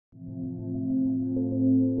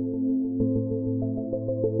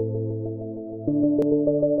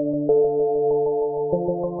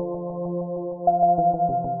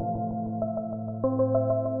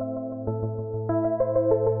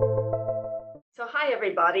Hi,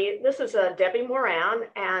 everybody. This is Debbie Moran,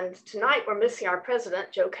 and tonight we're missing our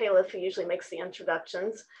president, Joe Califf, who usually makes the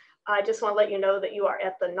introductions. I just want to let you know that you are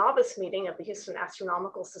at the Novice meeting of the Houston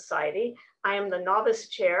Astronomical Society. I am the Novice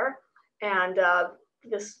Chair, and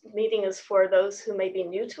this meeting is for those who may be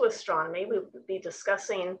new to astronomy. We will be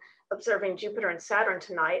discussing observing Jupiter and Saturn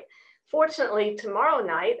tonight. Fortunately, tomorrow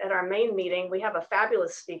night at our main meeting, we have a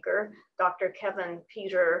fabulous speaker, Dr. Kevin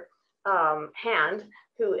Peter Hand,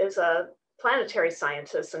 who is a planetary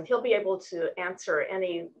scientist, and he'll be able to answer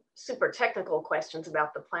any super technical questions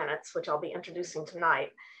about the planets, which I'll be introducing tonight.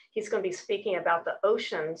 He's going to be speaking about the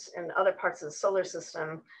oceans in other parts of the solar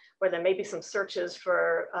system where there may be some searches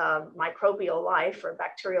for microbial life or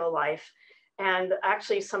bacterial life. And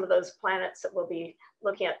actually some of those planets that we'll be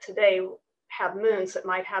looking at today have moons that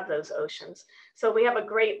might have those oceans. So we have a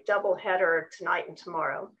great double header tonight and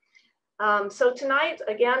tomorrow. So tonight,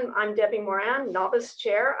 again, I'm Debbie Moran, Novice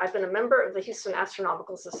Chair. I've been a member of the Houston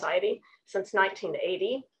Astronomical Society since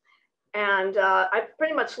 1980. And I've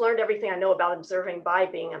pretty much learned everything I know about observing by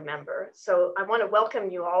being a member. So I want to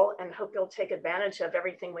welcome you all and hope you'll take advantage of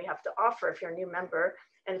everything we have to offer if you're a new member.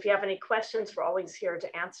 And if you have any questions, we're always here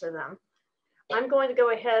to answer them. I'm going to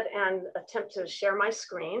go ahead and attempt to share my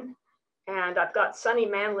screen. And I've got Sonny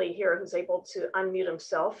Manley here who's able to unmute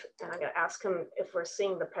himself. And I'm going to ask him if we're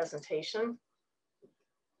seeing the presentation.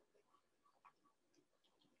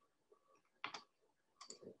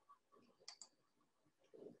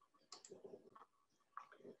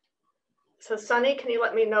 So Sonny, can you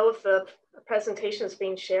let me know if the presentation is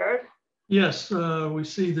being shared? Yes, we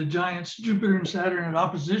see the giants Jupiter and Saturn in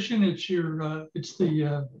opposition. It's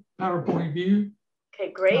the PowerPoint view.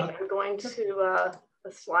 Okay, great. I'm going to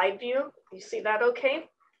the slide view. You see that okay?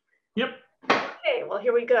 Yep. Okay, well,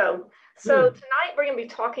 here we go. So tonight we're going to be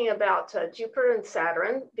talking about Jupiter and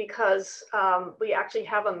Saturn because we actually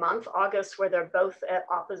have a month, August, where they're both at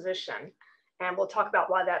opposition. And we'll talk about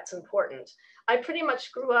why that's important. I pretty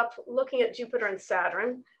much grew up looking at Jupiter and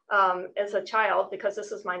Saturn as a child because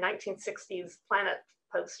this is my 1960s planet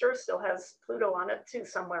poster, still has Pluto on it too,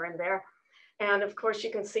 somewhere in there. And of course, you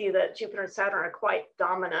can see that Jupiter and Saturn are quite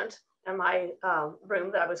dominant in my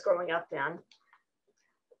room that I was growing up in.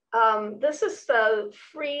 This is the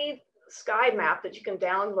free sky map that you can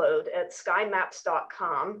download at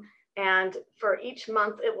skymaps.com. And for each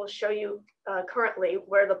month, it will show you currently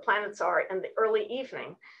where the planets are in the early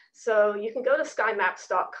evening. So you can go to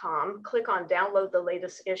skymaps.com, click on download the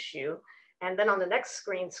latest issue, and then on the next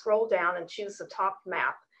screen, scroll down and choose the top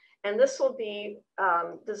map. And this will be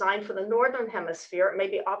designed for the Northern Hemisphere. It may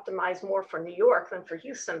be optimized more for New York than for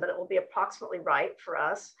Houston, but it will be approximately right for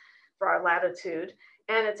us, for our latitude.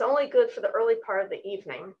 And it's only good for the early part of the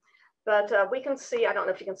evening. But we can see, I don't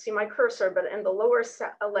know if you can see my cursor, but in the lower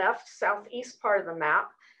left, southeast part of the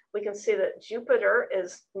map, we can see that Jupiter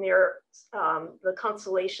is near the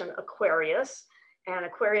constellation Aquarius. And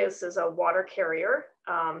Aquarius is a water carrier.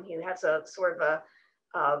 He has a sort of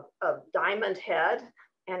a diamond head,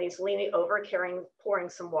 and he's leaning over, pouring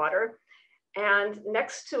some water. And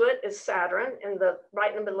next to it is Saturn,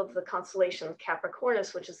 right in the middle of the constellation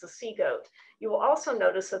Capricornus, which is the sea goat. You will also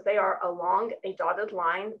notice that they are along a dotted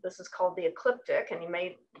line. This is called the ecliptic, and you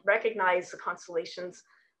may recognize the constellations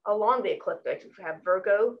along the ecliptic. You have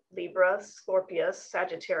Virgo, Libra, Scorpius,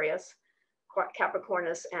 Sagittarius,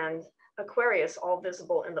 Capricornus, and Aquarius, all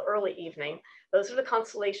visible in the early evening. Those are the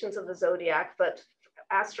constellations of the zodiac, but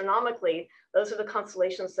astronomically, those are the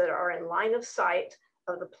constellations that are in line of sight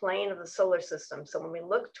of the plane of the solar system. So when we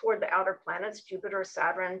look toward the outer planets, Jupiter,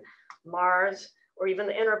 Saturn, Mars, or even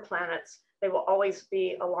the inner planets, they will always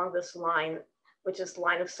be along this line, which is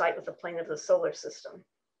line of sight with the plane of the solar system.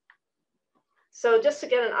 So just to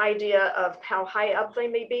get an idea of how high up they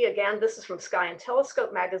may be, again, this is from Sky and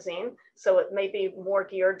Telescope magazine. So it may be more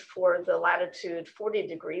geared for the latitude 40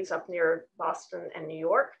 degrees up near Boston and New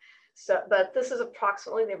York. So, but this is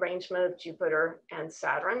approximately the arrangement of Jupiter and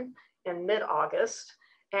Saturn in mid-August.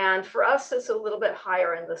 And for us, it's a little bit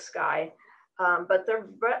higher in the sky, but they're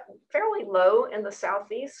fairly low in the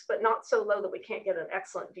southeast, but not so low that we can't get an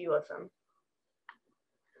excellent view of them.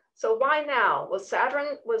 So why now? Well,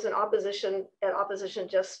 Saturn was at opposition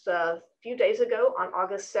just a few days ago on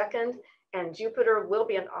August 2nd, and Jupiter will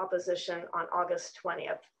be in opposition on August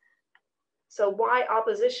 20th. So why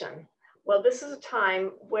opposition? Well, this is a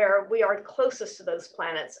time where we are closest to those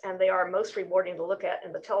planets, and they are most rewarding to look at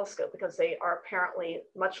in the telescope because they are apparently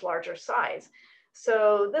much larger size.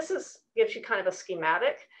 So this gives you kind of a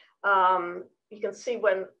schematic. You can see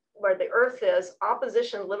when where the Earth is,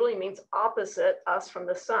 opposition literally means opposite us from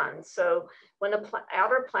the sun. So when the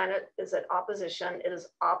outer planet is at opposition, it is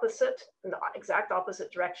opposite, in the exact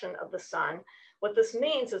opposite direction of the sun. What this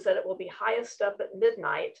means is that it will be highest up at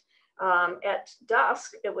midnight. At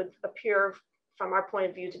dusk, it would appear from our point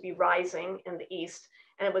of view to be rising in the east,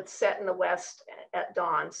 and it would set in the west at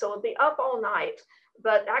dawn. So it'll be up all night,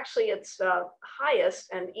 but actually it's highest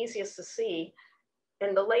and easiest to see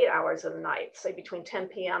in the late hours of the night, say between 10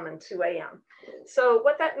 p.m. and 2 a.m. So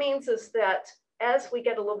what that means is that as we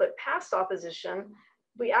get a little bit past opposition,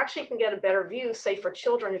 we actually can get a better view, say for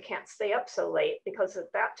children who can't stay up so late, because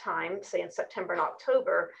at that time, say in September and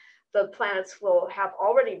October, the planets will have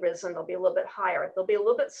already risen, they'll be a little bit higher. They'll be a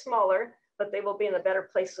little bit smaller, but they will be in a better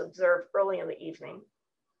place to observe early in the evening.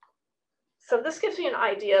 So this gives you an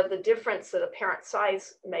idea of the difference that apparent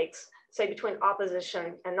size makes, say between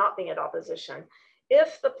opposition and not being at opposition.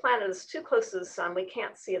 If the planet is too close to the sun, we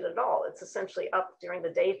can't see it at all. It's essentially up during the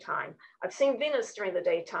daytime. I've seen Venus during the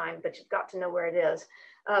daytime, but you've got to know where it is.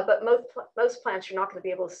 But most planets you're not going to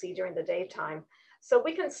be able to see during the daytime. So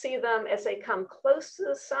we can see them as they come close to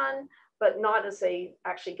the sun, but not as they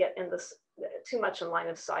actually get in this too much in line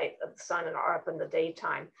of sight of the sun and are up in the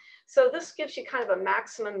daytime. So this gives you kind of a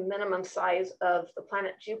maximum minimum size of the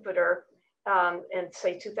planet Jupiter in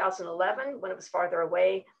say 2011 when it was farther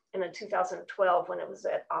away, and in 2012 when it was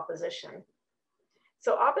at opposition.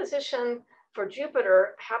 So opposition for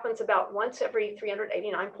Jupiter happens about once every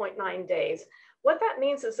 389.9 days. What that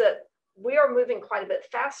means is that we are moving quite a bit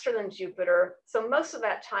faster than Jupiter. So most of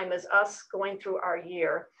that time is us going through our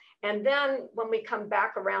year. And then when we come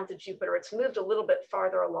back around to Jupiter, it's moved a little bit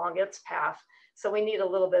farther along its path. So we need a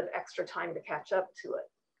little bit of extra time to catch up to it.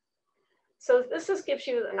 So this just gives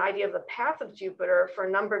you an idea of the path of Jupiter for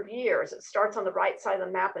a number of years. It starts on the right side of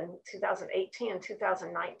the map in 2018 and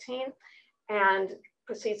 2019 and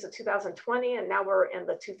proceeds to 2020. And now we're in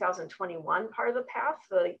the 2021 part of the path,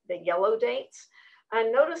 the yellow dates.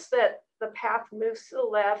 And notice that the path moves to the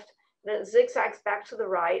left, then it zigzags back to the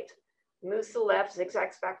right, moves to the left,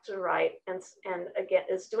 zigzags back to the right. And again,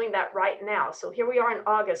 it's doing that right now. So here we are in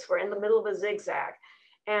August, we're in the middle of a zigzag.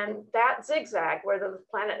 And that zigzag where the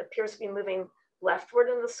planet appears to be moving leftward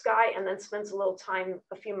in the sky and then spends a little time,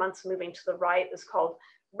 a few months moving to the right, is called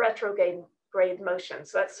retrograde motion.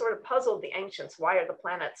 So that sort of puzzled the ancients. Why are the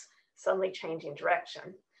planets suddenly changing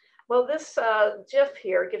direction? Well, this GIF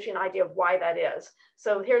here gives you an idea of why that is.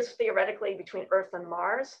 So here's theoretically between Earth and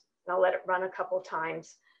Mars. And I'll let it run a couple of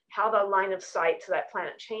times, how the line of sight to that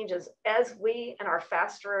planet changes as we in our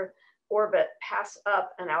faster orbit pass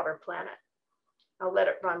up an outer planet. I'll let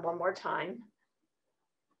it run one more time.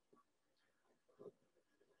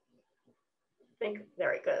 I think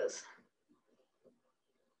there it goes.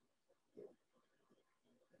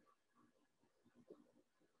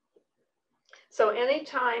 So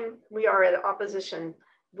anytime we are at opposition,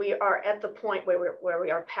 we are at the point where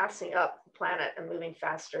we are passing up the planet and moving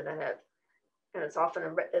faster than it. And it's often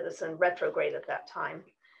in retrograde at that time.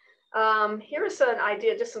 Here's an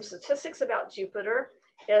idea, just some statistics about Jupiter.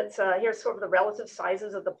 Here's sort of the relative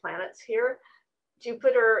sizes of the planets here.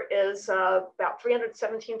 Jupiter is about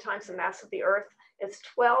 317 times the mass of the Earth. It's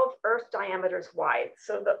 12 Earth diameters wide.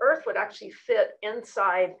 So the Earth would actually fit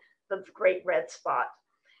inside the Great Red Spot.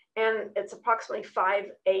 And it's approximately 5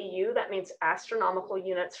 AU, that means astronomical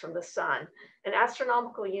units from the sun. An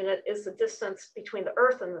astronomical unit is the distance between the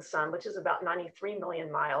Earth and the sun, which is about 93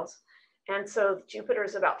 million miles. And so Jupiter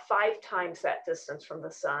is about 5 times that distance from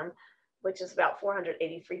the sun, which is about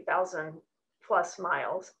 483,000 plus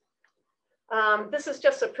miles. This is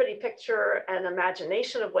just a pretty picture, an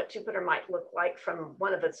imagination of what Jupiter might look like from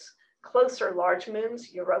one of its closer large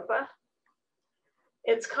moons, Europa.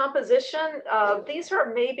 Its composition, these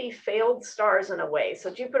are maybe failed stars in a way. So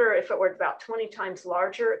Jupiter, if it were about 20 times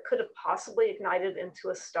larger, it could have possibly ignited into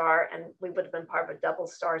a star and we would have been part of a double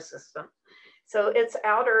star system. So its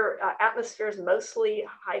outer atmosphere is mostly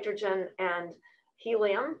hydrogen and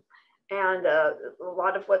helium, and a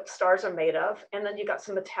lot of what stars are made of. And then you got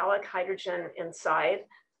some metallic hydrogen inside,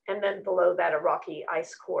 and then below that, a rocky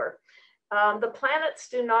ice core. The planets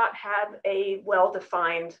do not have a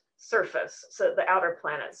well-defined surface, so the outer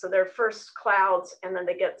planets. So they're first clouds, and then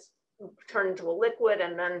they get turned into a liquid,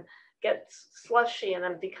 and then get slushy, and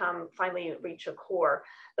then finally reach a core.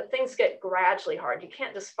 But things get gradually hard. You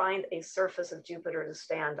can't just find a surface of Jupiter to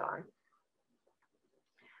stand on.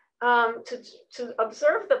 To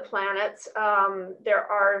observe the planets, there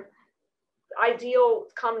are ideal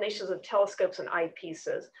combinations of telescopes and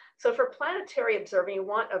eyepieces. So for planetary observing, you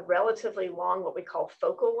want a relatively long, what we call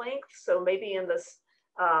focal length. So maybe in this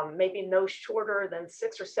maybe no shorter than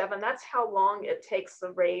 6 or 7. That's how long it takes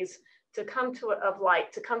the rays to come to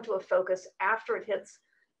a focus after it hits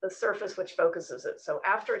the surface which focuses it. So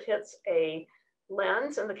after it hits a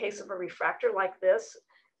lens, in the case of a refractor like this,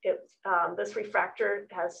 this refractor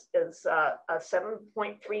is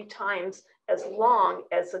 7.3 times as long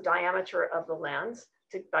as the diameter of the lens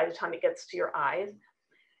by the time it gets to your eyes.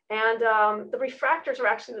 And the refractors are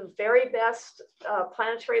actually the very best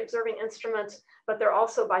planetary observing instruments, but they're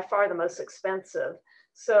also by far the most expensive.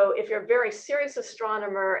 So if you're a very serious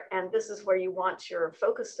astronomer and this is where you want your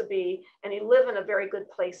focus to be, and you live in a very good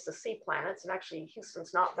place to see planets, and actually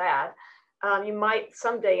Houston's not bad, you might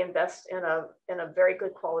someday invest in a very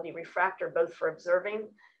good quality refractor, both for observing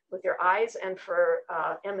with your eyes and for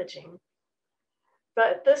imaging.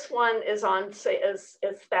 But this one is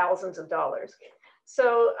thousands of dollars.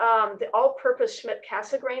 So the all-purpose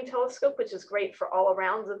Schmidt-Cassegrain telescope, which is great for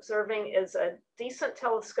all-around observing, is a decent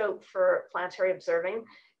telescope for planetary observing.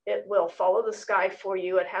 It will follow the sky for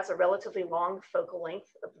you. It has a relatively long focal length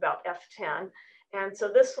of about f10. And so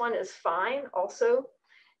this one is fine also.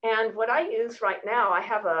 And what I use right now, I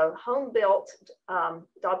have a home-built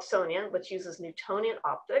Dobsonian, which uses Newtonian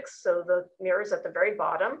optics. So the mirror's at the very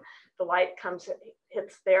bottom. The light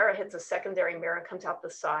hits there, it hits a secondary mirror and comes out the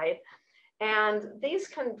side. And these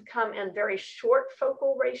can come in very short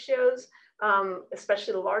focal ratios,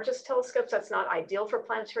 especially the largest telescopes. That's not ideal for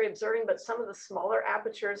planetary observing, but some of the smaller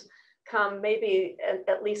apertures come maybe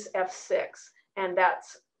at least f6, and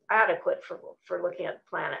that's adequate for looking at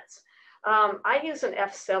planets. I use an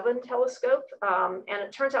f7 telescope, and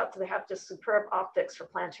it turns out to have just superb optics for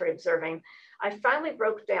planetary observing. I finally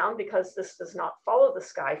broke down because this does not follow the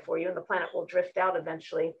sky for you, and the planet will drift out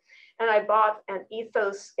eventually. And I bought an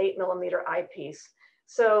Ethos 8mm eyepiece.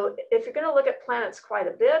 So if you're going to look at planets quite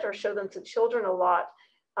a bit or show them to children a lot,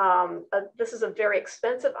 this is a very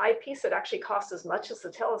expensive eyepiece. It actually costs as much as the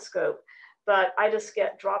telescope, but I just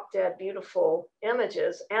get drop dead beautiful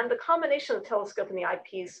images. And the combination of the telescope and the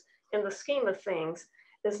eyepiece in the scheme of things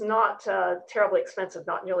is not terribly expensive,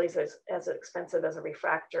 not nearly as expensive as a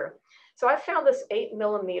refractor. So I found this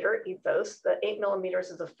 8mm Ethos. The 8mm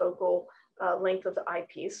is the focal length of the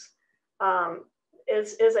eyepiece.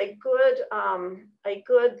 Is a good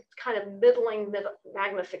kind of middling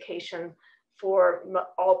magnification for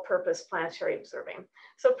all-purpose planetary observing.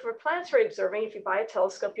 So for planetary observing, if you buy a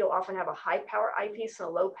telescope, you'll often have a high-power eyepiece and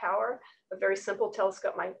a low power. A very simple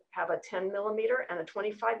telescope might have a 10mm and a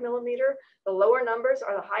 25mm. The lower numbers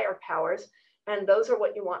are the higher powers, and those are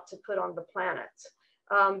what you want to put on the planets.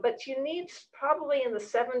 But you need probably in the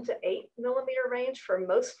 7 to 8mm range for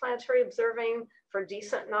most planetary observing for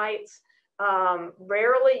decent nights.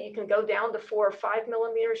 Rarely you can go down to 4 or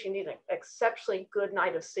 5mm. You need an exceptionally good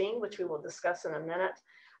night of seeing, which we will discuss in a minute.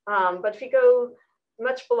 But if you go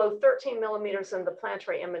much below 13mm, then the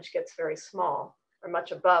planetary image gets very small, or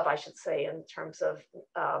much above, I should say, in terms of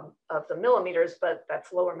the millimeters, but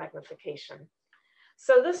that's lower magnification.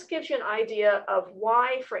 So this gives you an idea of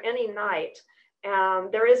why for any night,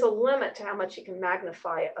 there is a limit to how much you can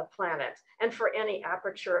magnify a planet, and for any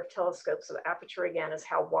aperture of telescopes. So the aperture again is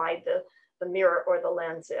how wide the mirror or the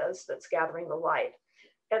lens is that's gathering the light.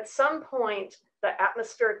 At some point, the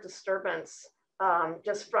atmospheric disturbance,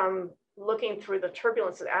 just from looking through the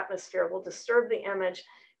turbulence of the atmosphere, will disturb the image,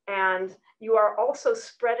 and you are also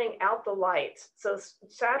spreading out the light. So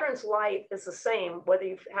Saturn's light is the same, whether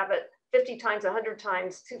you have it 50 times, 100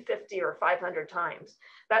 times, 250 or 500 times.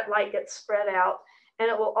 That light gets spread out, and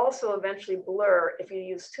it will also eventually blur if you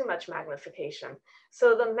use too much magnification.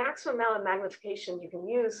 So the maximum amount of magnification you can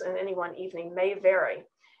use in any one evening may vary.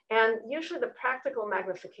 And usually the practical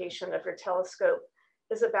magnification of your telescope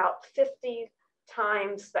is about 50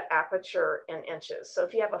 times the aperture in inches. So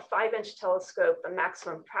if you have a 5-inch telescope, the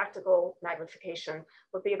maximum practical magnification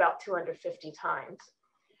would be about 250 times.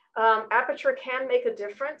 Aperture can make a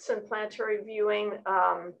difference in planetary viewing.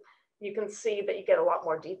 You can see that you get a lot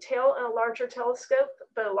more detail in a larger telescope,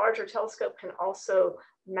 but a larger telescope can also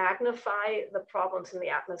magnify the problems in the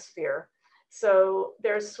atmosphere. So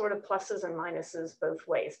there's sort of pluses and minuses both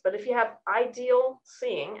ways. But if you have ideal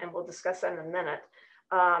seeing, and we'll discuss that in a minute,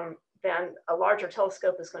 then a larger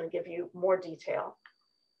telescope is going to give you more detail.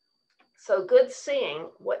 So good seeing,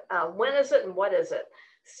 when is it and what is it?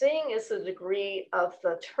 Seeing is the degree of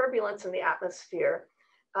the turbulence in the atmosphere.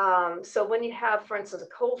 So when you have, for instance, a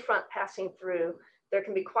cold front passing through, there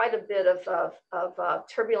can be quite a bit of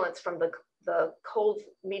turbulence from the cold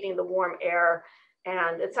meeting the warm air.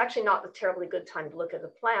 And it's actually not a terribly good time to look at the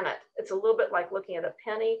planet. It's a little bit like looking at a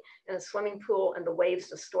penny in a swimming pool, and the waves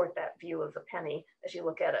distort that view of the penny as you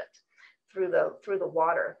look at it through the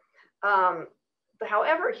water.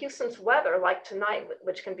 However, Houston's weather, like tonight,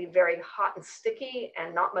 which can be very hot and sticky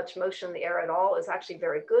and not much motion in the air at all, is actually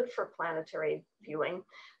very good for planetary viewing.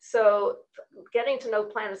 So getting to know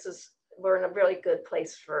planets we're in a really good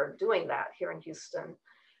place for doing that here in Houston.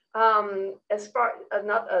 As far as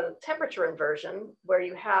a temperature inversion, where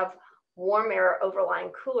you have warm air overlying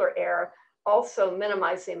cooler air, also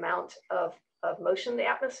minimize the amount of motion in the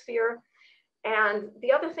atmosphere. And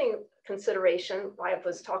the other consideration, I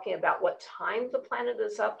was talking about what time the planet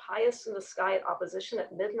is up highest in the sky at opposition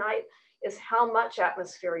at midnight, is how much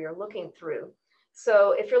atmosphere you're looking through.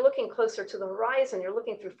 So if you're looking closer to the horizon, you're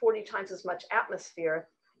looking through 40 times as much atmosphere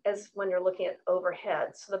as when you're looking at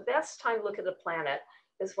overhead. So the best time to look at a planet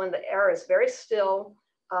is when the air is very still.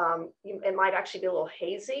 It might actually be a little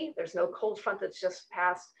hazy. There's no cold front that's just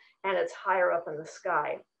passed, and it's higher up in the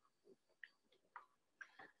sky.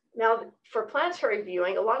 Now, for planetary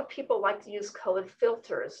viewing, a lot of people like to use colored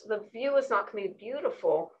filters. The view is not going to be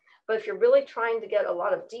beautiful, but if you're really trying to get a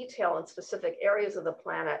lot of detail in specific areas of the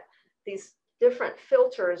planet, these different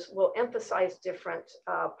filters will emphasize different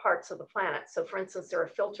parts of the planet. So for instance, there are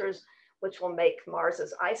filters which will make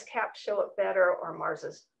Mars's ice cap show up better, or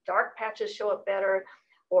Mars's dark patches show up better,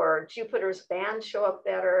 or Jupiter's bands show up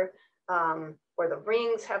better, or the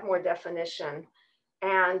rings have more definition.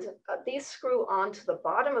 And these screw onto the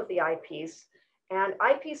bottom of the eyepiece, and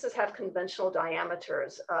eyepieces have conventional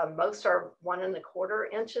diameters. Most are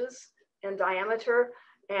 1¼ inches in diameter.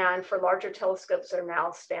 And for larger telescopes, they're now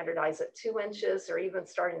standardized at 2 inches. They're even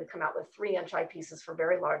starting to come out with 3-inch eyepieces for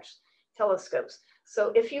very large telescopes.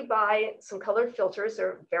 So if you buy some colored filters,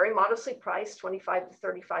 they're very modestly priced, $25 to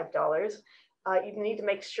 $35. You need to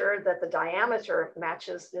make sure that the diameter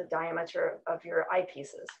matches the diameter of your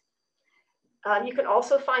eyepieces. You can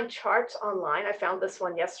also find charts online. I found this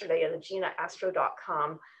one yesterday at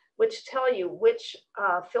aginaastro.com, which tell you which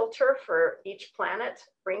filter for each planet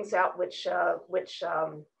brings out which are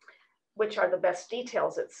the best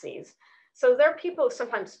details it sees. So there are people who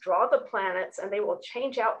sometimes draw the planets and they will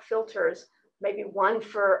change out filters, maybe one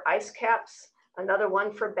for ice caps, another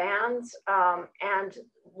one for bands, and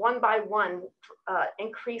one by one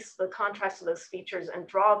increase the contrast of those features and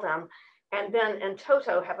draw them. And then in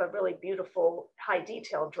toto have a really beautiful high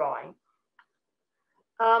detail drawing.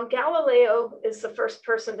 Galileo is the first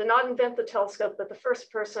person to not invent the telescope, but the first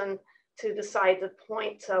person to decide to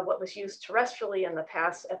point what was used terrestrially in the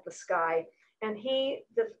past at the sky. And he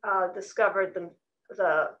discovered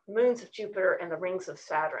the moons of Jupiter and the rings of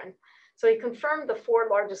Saturn. So he confirmed the 4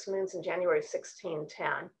 largest moons in January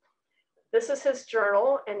 1610. This is his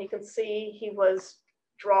journal, and you can see he was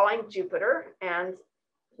drawing Jupiter and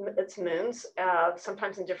its moons,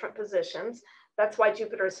 sometimes in different positions. That's why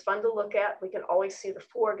Jupiter is fun to look at. We can always see the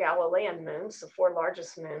 4 Galilean moons, the 4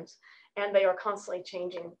 largest moons, and they are constantly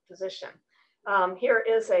changing position. Here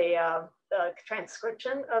is a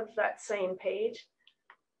transcription of that same page.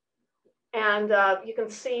 And you can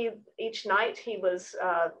see each night he was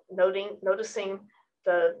noticing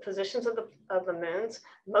the positions of the moons.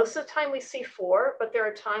 Most of the time we see 4, but there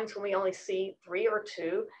are times when we only see 3 or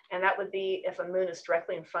 2, and that would be if a moon is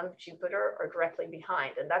directly in front of Jupiter or directly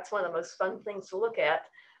behind. And that's one of the most fun things to look at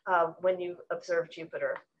when you observe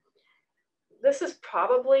Jupiter. This is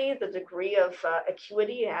probably the degree of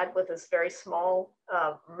acuity he had with this very small,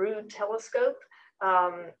 rude telescope.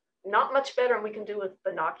 Not much better than we can do with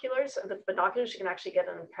binoculars. And with binoculars, you can actually get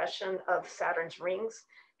an impression of Saturn's rings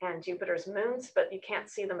and Jupiter's moons, but you can't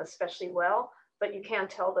see them especially well, but you can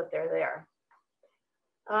tell that they're there.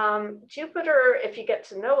 Jupiter, if you get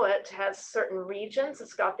to know it, has certain regions.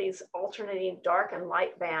 It's got these alternating dark and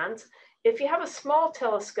light bands. If you have a small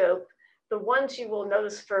telescope, the ones you will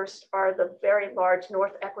notice first are the very large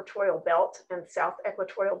North Equatorial Belt and South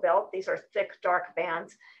Equatorial Belt. These are thick, dark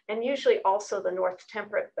bands, and usually also the North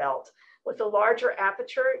Temperate Belt. With a larger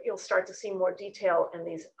aperture, you'll start to see more detail in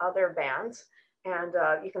these other bands. And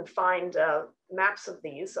you can find maps of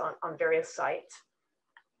these on various sites.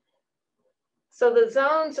 So the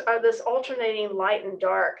zones are this alternating light and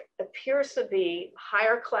dark, appears to be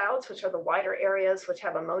higher clouds, which are the wider areas, which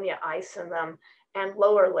have ammonia ice in them, and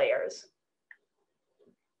lower layers.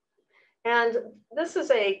 And this is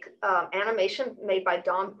a animation made by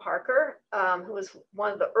Don Parker, who was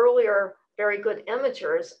one of the earlier very good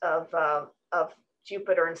imagers of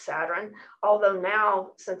Jupiter and Saturn, although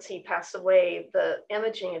now, since he passed away, the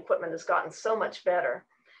imaging equipment has gotten so much better.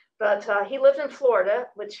 But he lived in Florida,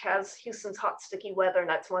 which has Houston's hot, sticky weather, and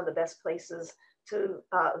that's one of the best places to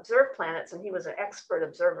observe planets, and he was an expert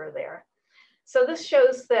observer there. So this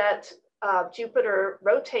shows that Jupiter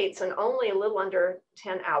rotates in only a little under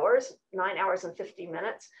 10 hours, 9 hours and 50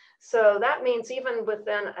 minutes. So that means even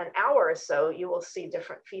within an hour or so, you will see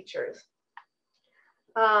different features.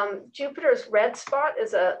 Jupiter's red spot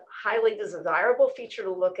is a highly desirable feature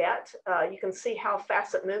to look at. You can see how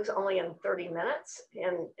fast it moves only in 30 minutes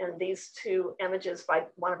in these two images by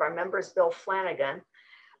one of our members, Bill Flanagan.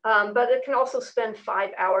 But it can also spend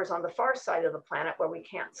 5 hours on the far side of the planet where we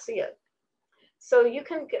can't see it. So you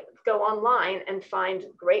can go online and find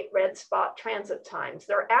great red spot transit times.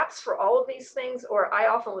 There are apps for all of these things, or I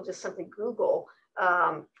often will just simply Google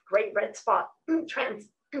great red spot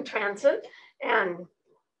transit and,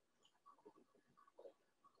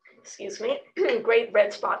 excuse me, great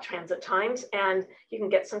red spot transit times, and you can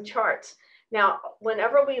get some charts. Now,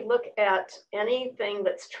 whenever we look at anything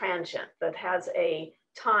that's transient, that has a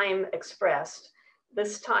time expressed,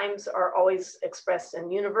 these times are always expressed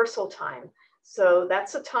in universal time. So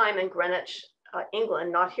that's a time in Greenwich,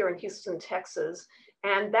 England, not here in Houston, Texas.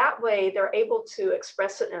 And that way they're able to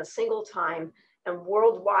express it in a single time, and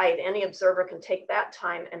worldwide, any observer can take that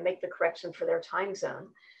time and make the correction for their time zone.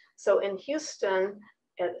 So in Houston,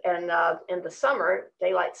 and in the summer,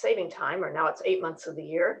 daylight saving time, or now it's 8 months of the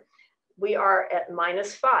year, we are at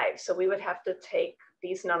 -5. So we would have to take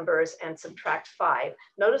these numbers and subtract 5.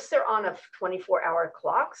 Notice they're on a 24-hour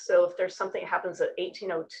clock. So if there's something that happens at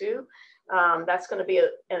 18:02, that's going to be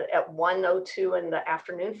at 1:02 in the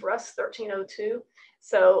afternoon for us, 13:02.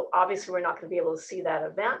 So obviously we're not going to be able to see that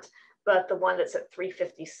event, but the one that's at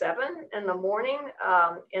 3:57 in the morning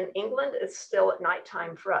in England is still at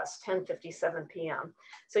nighttime for us, 10:57 p.m.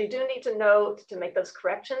 So you do need to know to make those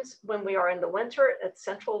corrections. When we are in the winter at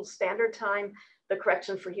Central Standard Time, the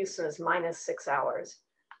correction for Houston is -6 hours.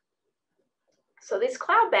 So these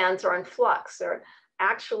cloud bands are in flux. They're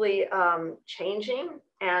actually changing,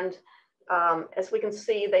 and as we can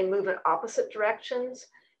see, they move in opposite directions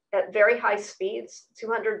at very high speeds,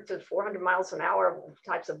 200 to 400 miles an hour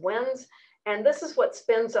types of winds. And this is what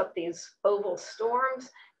spins up these oval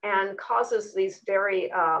storms and causes these very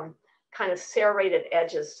kind of serrated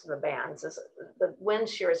edges to the bands. The wind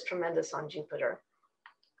shear is tremendous on Jupiter.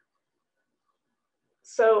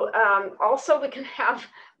 So also we can have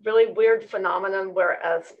really weird phenomenon where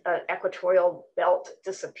an equatorial belt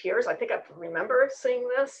disappears. I think I remember seeing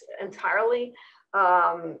this entirely.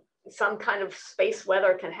 Some kind of space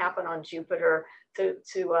weather can happen on Jupiter to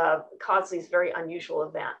cause these very unusual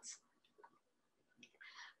events.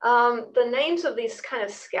 The names of these kind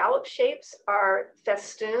of scallop shapes are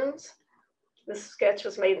festoons. This sketch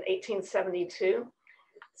was made in 1872.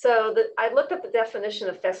 So I looked up the definition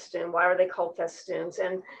of festoon. Why are they called festoons?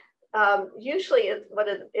 And usually what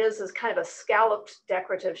it is kind of a scalloped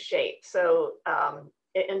decorative shape. So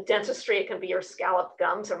in dentistry, it can be your scalloped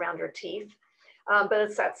gums around your teeth. But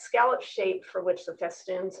it's that scallop shape for which the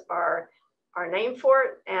festoons are named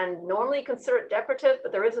for, and normally considered decorative,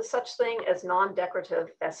 but there is a such thing as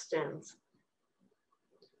non-decorative festoons.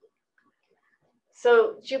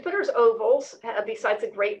 So Jupiter's ovals, besides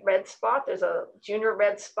a great red spot, there's a junior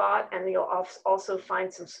red spot, and you'll also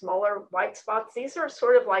find some smaller white spots. These are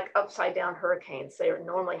sort of like upside down hurricanes. They are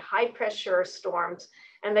normally high pressure storms,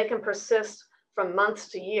 and they can persist from months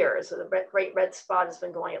to years. So the great red spot has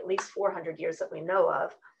been going at least 400 years that we know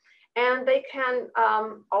of. And they can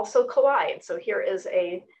also collide. So here is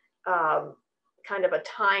a kind of a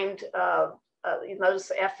timed, you notice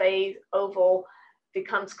the FA oval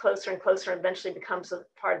becomes closer and closer and eventually becomes a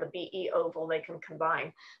part of the BE oval. They can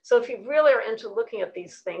combine. So if you really are into looking at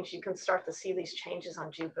these things, you can start to see these changes on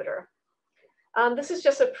Jupiter. This is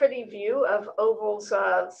just a pretty view of ovals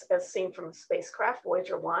as seen from spacecraft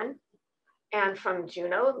Voyager 1. And from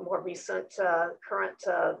Juno, the more recent current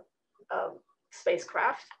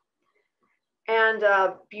spacecraft. And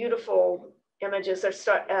beautiful images.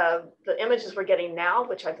 The images we're getting now,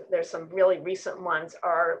 which there's some really recent ones,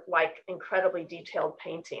 are like incredibly detailed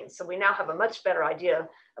paintings. So we now have a much better idea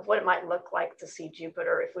of what it might look like to see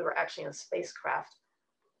Jupiter if we were actually in a spacecraft.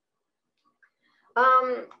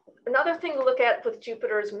 Another thing to look at with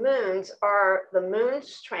Jupiter's moons are the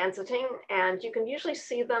moons transiting, and you can usually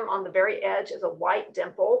see them on the very edge as a white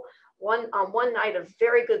dimple. On one night of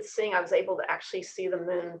very good seeing, I was able to actually see the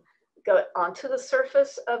moon go onto the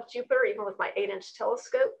surface of Jupiter, even with my 8-inch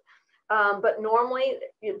telescope. But normally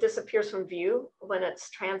it disappears from view when it's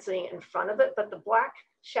transiting in front of it, but the black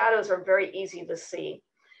shadows are very easy to see.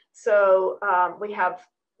 So we have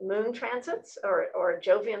moon transits or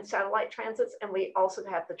Jovian satellite transits, and we also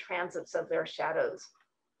have the transits of their shadows.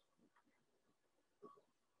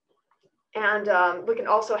 And we can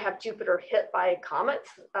also have Jupiter hit by comets.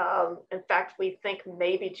 In fact, we think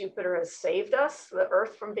maybe Jupiter has saved us, the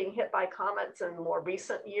Earth, from being hit by comets in more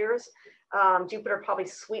recent years. Jupiter probably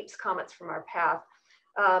sweeps comets from our path.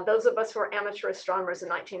 Those of us who were amateur astronomers in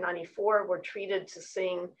 1994 were treated to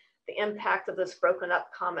seeing the impact of this broken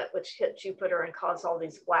up comet, which hit Jupiter and caused all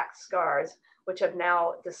these black scars, which have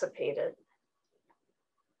now dissipated.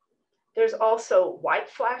 There's also white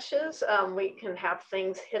flashes. We can have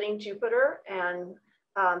things hitting Jupiter. And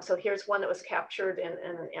so here's one that was captured in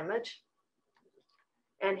an image.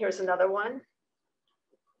 And here's another one.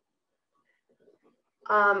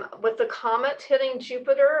 With the comet hitting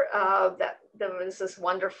Jupiter, there was this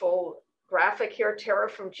wonderful graphic here, terror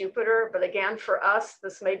from Jupiter. But again, for us,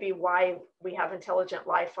 this may be why we have intelligent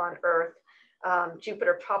life on Earth.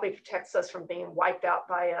 Jupiter probably protects us from being wiped out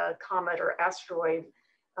by a comet or asteroid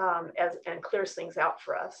and clears things out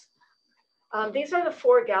for us. These are the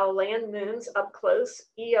 4 Galilean moons up close: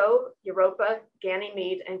 Io, Europa,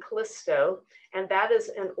 Ganymede, and Callisto. And that is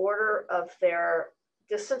in order of their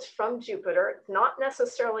distance from Jupiter, not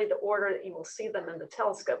necessarily the order that you will see them in the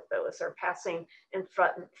telescope, though, as they're passing in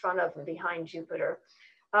front of and behind Jupiter.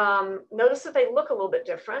 Notice that they look a little bit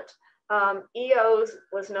different. Io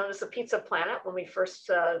was known as the pizza planet when we first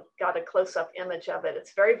got a close-up image of it.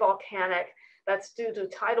 It's very volcanic. That's due to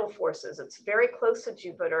tidal forces. It's very close to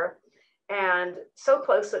Jupiter, and so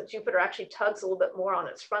close that Jupiter actually tugs a little bit more on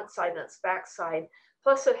its front side than its back side.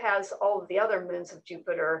 Plus it has all of the other moons of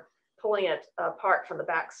Jupiter pulling it apart from the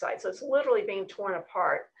back side. So it's literally being torn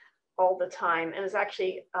apart all the time, and is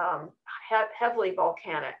actually heavily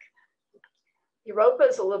volcanic. Europa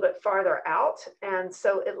is a little bit farther out, and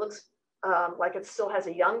so it looks like it still has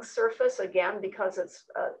a young surface, again, because it's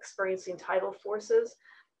experiencing tidal forces,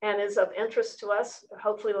 and is of interest to us.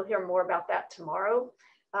 Hopefully we'll hear more about that tomorrow,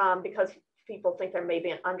 because people think there may be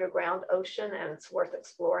an underground ocean and it's worth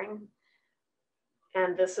exploring.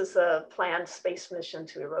 And this is a planned space mission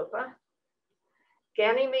to Europa.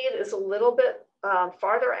 Ganymede is a little bit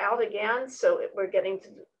farther out again, so we're getting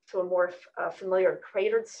to a more familiar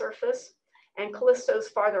cratered surface. And Callisto's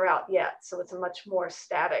farther out yet, so it's a much more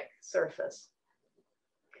static surface.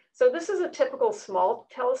 So this is a typical small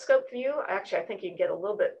telescope view. Actually, I think you can get a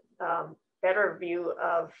little bit better view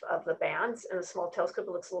of the bands. In a small telescope,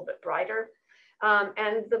 it looks a little bit brighter.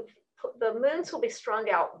 And the moons will be strung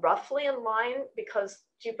out roughly in line because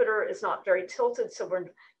Jupiter is not very tilted, so we're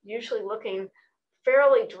usually looking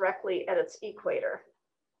fairly directly at its equator.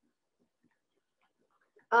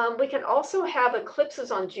 We can also have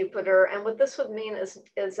eclipses on Jupiter, and what this would mean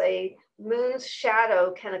is a moon's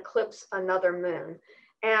shadow can eclipse another moon.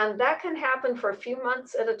 And that can happen for a few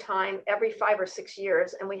months at a time, every 5 or 6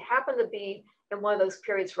 years, and we happen to be in one of those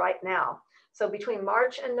periods right now. So between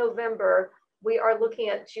March and November, we are looking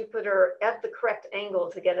at Jupiter at the correct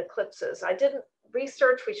angle to get eclipses. I didn't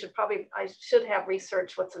research, I should have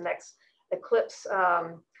researched what's the next eclipse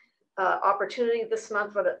opportunity this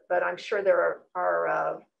month, but I'm sure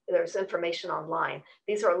there's information online.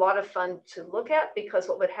 These are a lot of fun to look at because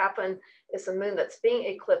what would happen is the moon that's being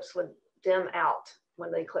eclipsed would dim out when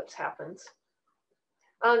the eclipse happens.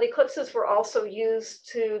 The eclipses were also used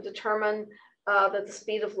to determine that the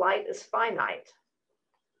speed of light is finite.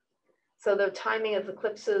 So the timing of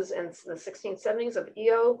eclipses in the 1670s of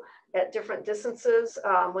Io at different distances,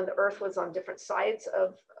 when the Earth was on different sides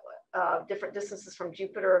of different distances from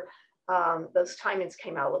Jupiter, those timings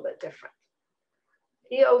came out a little bit different.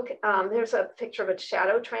 Io, here's a picture of its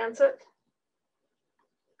shadow transit.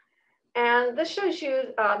 And this shows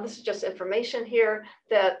you, this is just information here,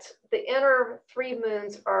 that the inner 3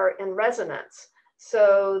 moons are in resonance.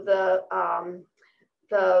 So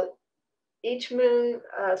each moon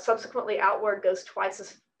subsequently outward goes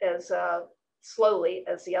twice as slowly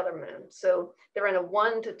as the other moon. So they're in a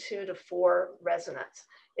 1 to 2 to 4 resonance.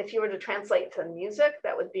 If you were to translate to music,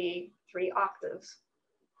 that would be 3 octaves,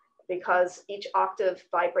 because each octave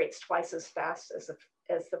vibrates twice as fast as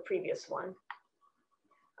the previous one.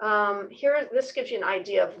 Here, this gives you an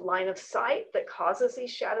idea of line of sight that causes these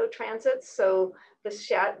shadow transits. So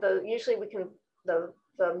usually the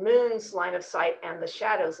moon's line of sight and the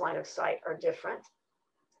shadow's line of sight are different.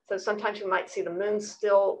 So sometimes you might see the moon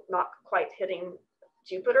still not quite hitting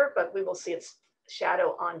Jupiter, but we will see its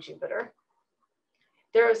shadow on Jupiter.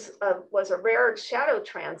 There was a rare shadow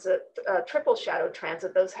transit, triple shadow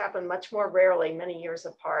transit. Those happen much more rarely, many years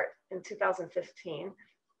apart, in 2015,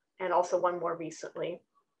 and also one more recently.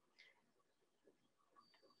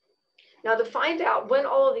 Now, to find out when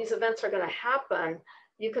all of these events are going to happen,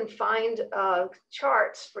 you can find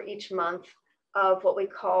charts for each month of what we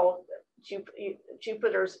call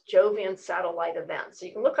Jupiter's Jovian satellite events. So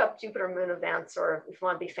you can look up Jupiter moon events, or if you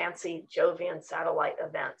want to be fancy, Jovian satellite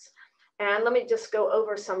events. And let me just go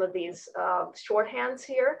over some of these shorthands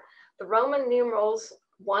here. The Roman numerals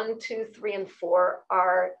 1, 2, 3, and 4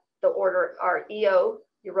 are the order, are Io,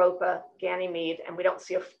 Europa, Ganymede, and we don't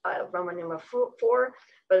see a Roman numeral 4,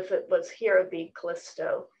 but if it was here, it'd be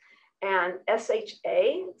Callisto. And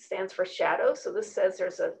SHA stands for shadow. So this says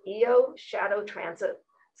there's an Io shadow transit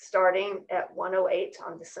starting at 1:08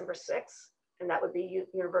 on December 6th, and that would be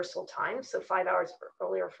universal time, so 5 hours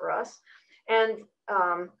earlier for us. And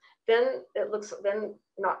then it looks, then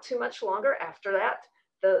not too much longer after that,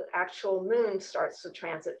 the actual moon starts to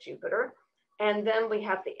transit Jupiter. And then we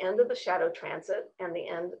have the end of the shadow transit and the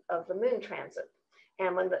end of the moon transit.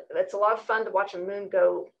 And when it's a lot of fun to watch a moon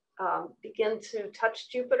go begin to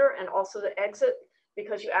touch Jupiter and also to exit,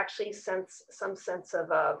 because you actually sense some sense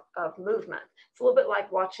of movement. It's a little bit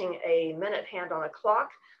like watching a minute hand on a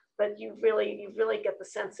clock, but you really get the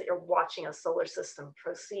sense that you're watching a solar system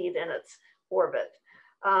proceed in its orbit.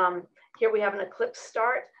 Here we have an eclipse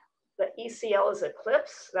start. The ECL is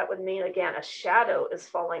eclipse. That would mean, again, a shadow is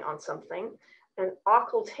falling on something. And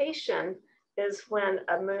occultation is when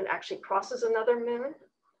a moon actually crosses another moon,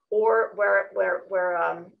 or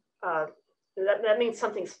that means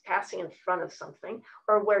something's passing in front of something,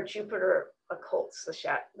 or where Jupiter occults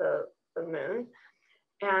the moon.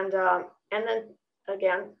 And then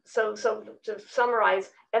again, so to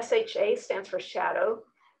summarize, SHA stands for shadow,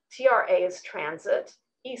 TRA is transit,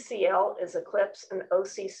 ECL is eclipse, and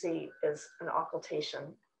OCC is an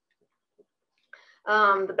occultation.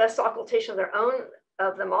 The best occultation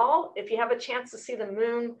of them all, if you have a chance to see the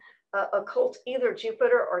moon occult either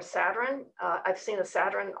Jupiter or Saturn, I've seen a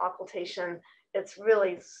Saturn occultation. It's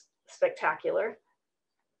really spectacular.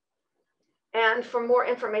 And for more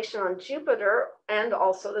information on Jupiter, and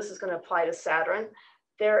also this is going to apply to Saturn,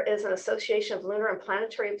 there is an Association of Lunar and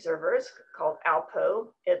Planetary Observers called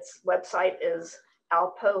ALPO. Its website is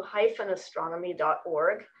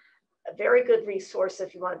alpo-astronomy.org. A very good resource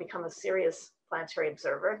if you want to become a serious planetary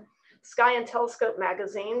observer. Sky and Telescope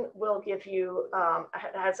magazine will give you,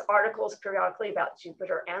 has articles periodically about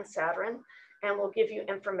Jupiter and Saturn, and will give you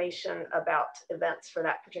information about events for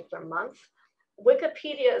that particular month.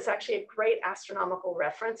 Wikipedia is actually a great astronomical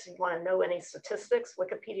reference. If you want to know any statistics,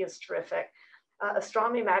 Wikipedia is terrific.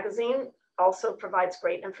 Astronomy magazine also provides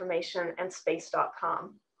great information, and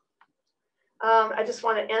space.com. I just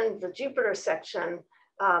want to end the Jupiter section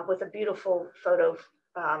with a beautiful photo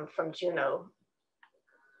from Juno.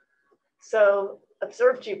 So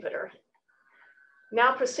observe Jupiter.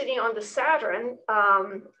 Now proceeding on to Saturn.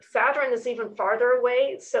 Saturn is even farther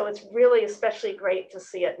away, so it's really especially great to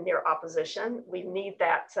see it near opposition. We need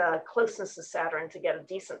that closeness to Saturn to get a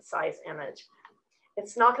decent size image.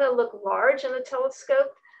 It's not going to look large in a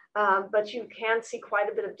telescope, but you can see quite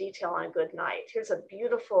a bit of detail on a good night. Here's a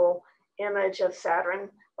beautiful image of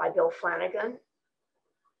Saturn by Bill Flanagan.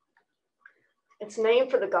 It's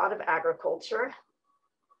named for the god of agriculture,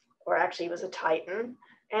 or actually he was a Titan.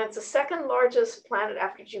 And it's the second largest planet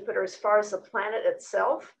after Jupiter as far as the planet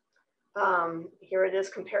itself. Here it is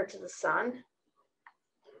compared to the sun.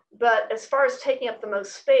 But as far as taking up the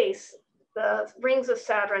most space, the rings of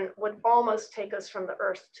Saturn would almost take us from the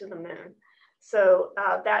Earth to the moon. So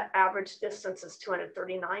that average distance is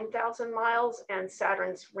 239,000 miles, and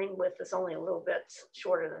Saturn's ring width is only a little bit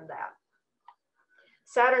shorter than that.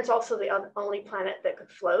 Saturn's also the only planet that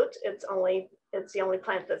could float. It's the only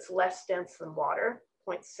planet that's less dense than water,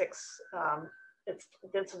 0.6, its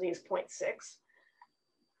density is 0.6.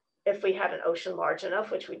 If we had an ocean large enough,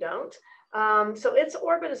 which we don't. So its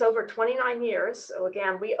orbit is over 29 years. So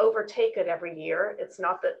again, we overtake it every year. It's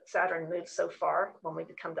not that Saturn moves so far when we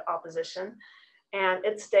come to opposition. And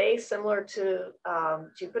its day, similar to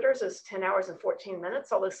Jupiter's, is 10 hours and 14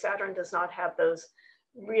 minutes, although Saturn does not have those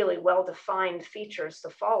really well-defined features to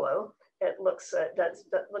follow. It looks, that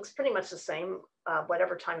looks pretty much the same,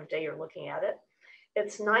 whatever time of day you're looking at it.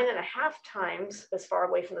 It's 9.5 times as far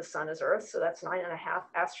away from the sun as Earth. So that's 9.5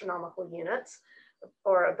 astronomical units,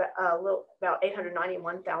 or about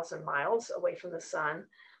 891,000 miles away from the sun.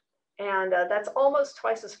 And that's almost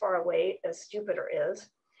twice as far away as Jupiter is.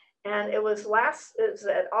 And it was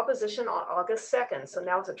at opposition on August 2nd. So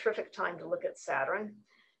now it's a terrific time to look at Saturn.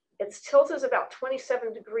 Its tilt is about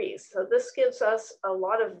 27 degrees. So this gives us a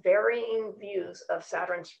lot of varying views of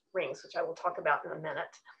Saturn's rings, which I will talk about in a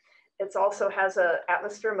minute. It also has an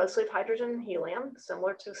atmosphere mostly of hydrogen and helium,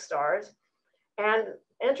 similar to stars. And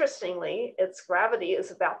interestingly, its gravity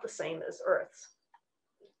is about the same as Earth's.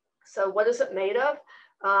 So what is it made of?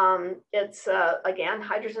 It's again,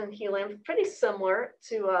 hydrogen and helium, pretty similar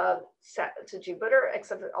to Jupiter,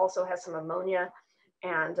 except it also has some ammonia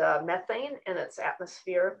and methane in its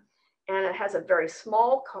atmosphere. And it has a very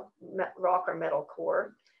small rock or metal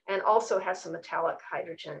core, and also has some metallic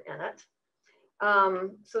hydrogen in it.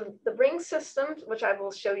 So the ring system, which I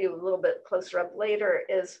will show you a little bit closer up later,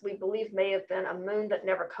 is we believe may have been a moon that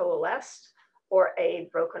never coalesced, or a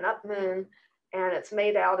broken up moon. And it's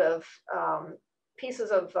made out of pieces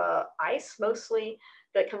of ice, mostly,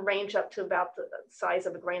 that can range up to about the size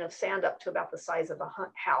of a grain of sand, up to about the size of a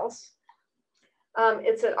house.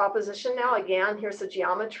 It's at opposition now. Again, here's the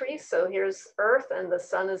geometry. So here's Earth, and the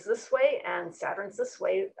sun is this way, and Saturn's this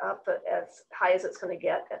way, up as high as it's going to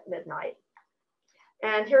get at midnight.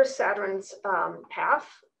 And here's Saturn's path.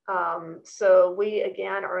 So we,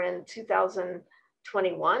 again, are in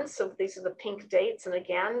 2021. So these are the pink dates. And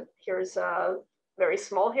again, here's very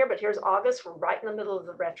small here, but here's August. We're right in the middle of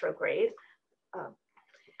the retrograde.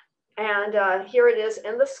 And here it is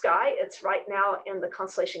in the sky. It's right now in the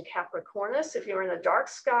constellation Capricornus. If you're in a dark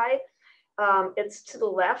sky, it's to the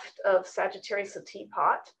left of Sagittarius, the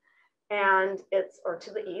teapot, and or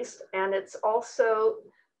to the east. And it's also,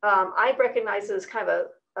 I recognize it as kind of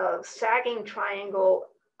a sagging triangle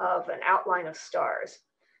of an outline of stars.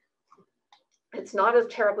 It's not a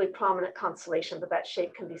terribly prominent constellation, but that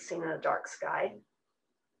shape can be seen in a dark sky.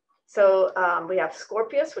 So we have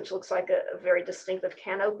Scorpius, which looks like a very distinctive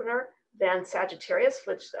can opener. Then Sagittarius,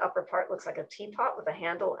 which the upper part looks like a teapot with a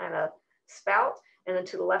handle and a spout. And then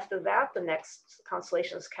to the left of that, the next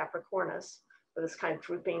constellation is Capricornus, with this kind of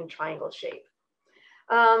drooping triangle shape.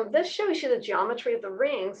 This shows you the geometry of the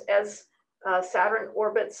rings as Saturn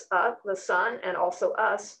orbits the sun and also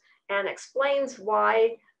us, and explains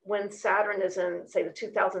why when Saturn is in, say, the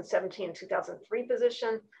 2017, 2003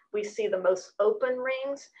 position, we see the most open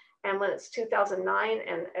rings. And when it's 2009,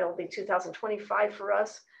 and it'll be 2025 for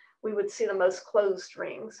us, we would see the most closed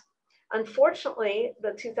rings. Unfortunately,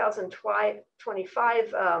 the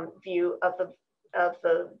 2025 view of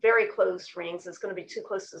the very closed rings is going to be too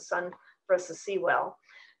close to the sun for us to see well.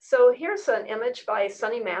 So here's an image by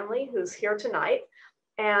Sonny Manley, who's here tonight.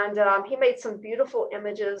 And he made some beautiful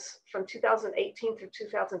images from 2018 through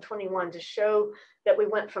 2021 to show that we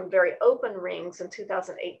went from very open rings in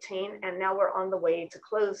 2018, and now we're on the way to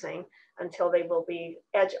closing until they will be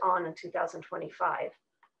edge on in 2025.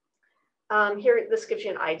 Here, this gives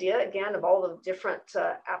you an idea, again, of all the different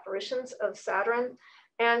apparitions of Saturn.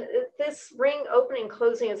 And this ring opening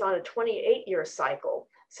closing is on a 28-year cycle.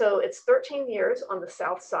 So it's 13 years on the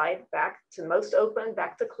south side, back to most open,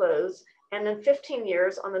 back to close, and then 15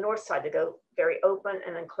 years on the north side to go very open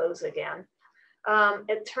and then close again.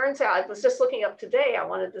 It turns out, I was just looking up today, I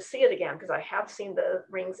wanted to see it again because I have seen the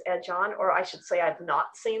rings edge on, or I should say I've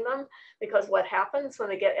not seen them, because what happens when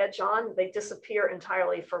they get edge on, they disappear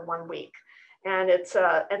entirely for 1 week. And it's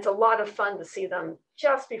a lot of fun to see them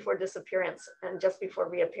just before disappearance and just before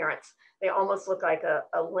reappearance. They almost look like a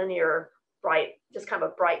linear, bright, just kind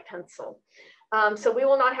of a bright pencil. So we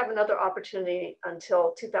will not have another opportunity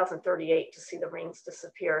until 2038 to see the rings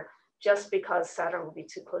disappear, just because Saturn will be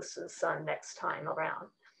too close to the sun next time around.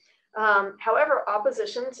 However,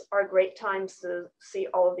 oppositions are great times to see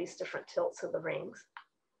all of these different tilts of the rings.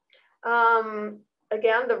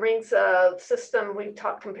 Again, the rings system, we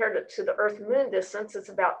compared it to the Earth-Moon distance. It's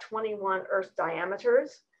about 21 Earth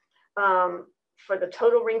diameters for the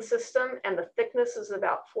total ring system, and the thickness is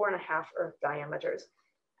about 4.5 Earth diameters.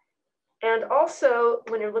 And also,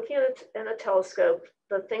 when you're looking at it in a telescope,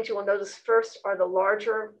 the things you will notice first are the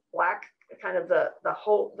larger black, kind of the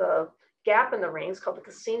gap in the rings called the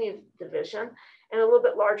Cassini division, and a little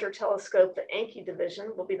bit larger telescope, the Encke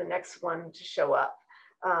division, will be the next one to show up,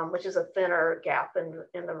 which is a thinner gap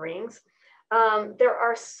in the rings. There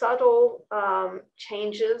are subtle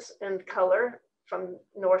changes in color from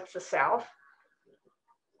north to south.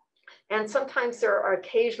 And sometimes there are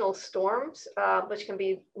occasional storms, which can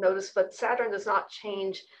be noticed, but Saturn does not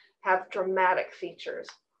have dramatic features.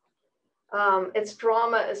 Its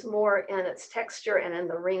drama is more in its texture and in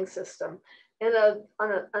the ring system. On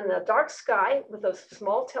a dark sky with a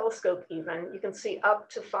small telescope even, you can see up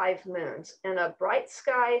to 5 moons. In a bright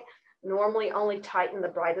sky, normally only Titan, the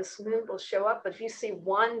brightest moon, will show up. But if you see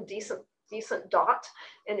one decent dot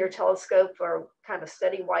in your telescope, or kind of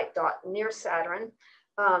steady white dot near Saturn,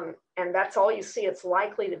 and that's all you see, it's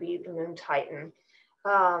likely to be the moon Titan.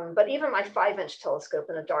 But even my 5-inch telescope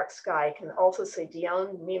in a dark sky can also see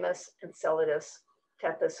Dione, Mimas, Enceladus,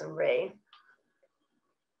 Tethys, and Rhea.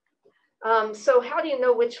 So how do you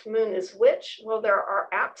know which moon is which? Well, there are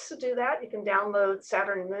apps to do that. You can download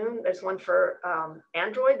Saturn Moon. There's one for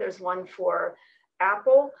Android. There's one for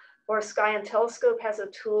Apple or Sky and Telescope has a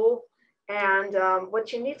tool. And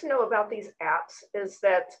what you need to know about these apps is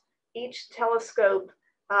that each telescope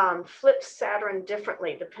flips Saturn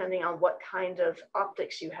differently depending on what kind of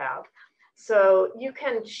optics you have. So you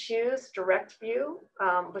can choose direct view,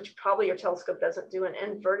 which probably your telescope doesn't do, an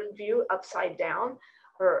inverted view upside down,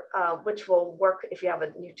 or which will work if you have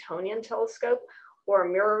a Newtonian telescope, or a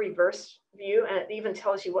mirror reverse view, and it even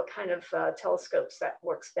tells you what kind of telescopes that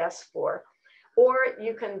works best for. Or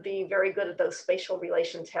you can be very good at those spatial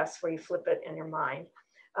relation tests where you flip it in your mind.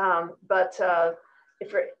 But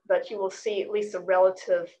you will see at least a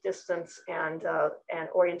relative distance and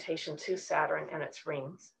orientation to Saturn and its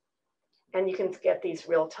rings. And you can get these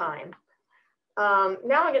real time. Now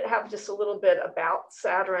I'm going to have just a little bit about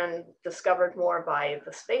Saturn discovered more by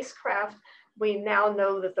the spacecraft. We now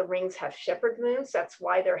know that the rings have shepherd moons. That's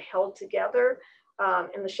why they're held together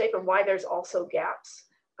in the shape, and why there's also gaps.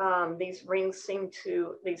 These rings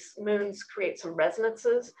these moons create some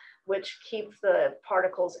resonances, which keep the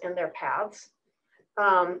particles in their paths.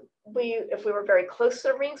 If we were very close to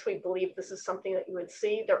the rings, we believe this is something that you would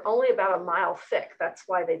see. They're only about a mile thick. That's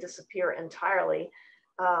why they disappear entirely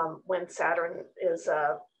when Saturn is,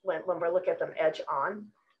 when we're looking at them edge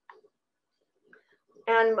on.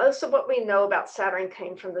 And most of what we know about Saturn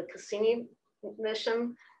came from the Cassini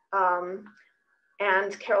mission.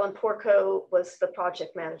 And Carolyn Porco was the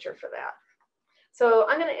project manager for that. So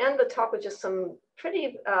I'm going to end the talk with just some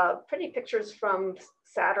pretty pictures from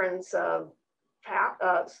Saturn's the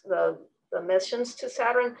missions to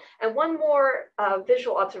Saturn. And one more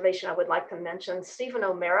visual observation I would like to mention: Stephen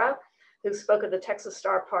O'Mara, who spoke at the Texas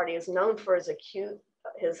Star Party, is known for his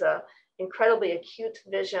incredibly acute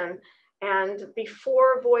vision. And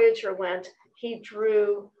before Voyager went, he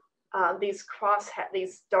drew these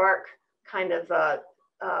dark kind of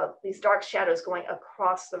these dark shadows going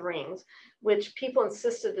across the rings, which people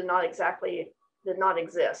insisted did not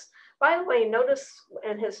exist. By the way, notice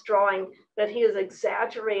in his drawing that he has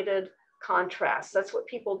exaggerated contrast. That's what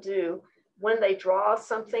people do when they draw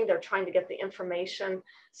something. They're trying to get the information.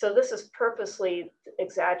 So this is purposely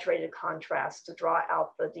exaggerated contrast to draw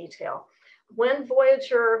out the detail. When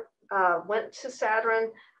Voyager went to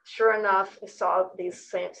Saturn, sure enough, it saw these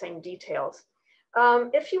same details.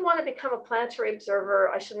 If you want to become a planetary observer,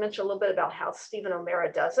 I should mention a little bit about how Stephen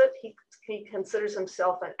O'Mara does it. He considers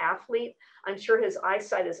himself an athlete. I'm sure his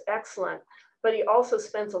eyesight is excellent, but he also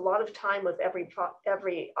spends a lot of time with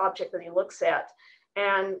every object that he looks at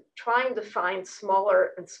and trying to find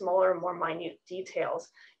smaller and smaller, more minute details.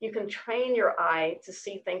 You can train your eye to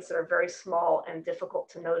see things that are very small and difficult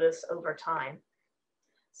to notice over time.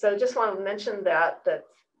 So just want to mention that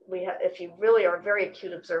if you really are a very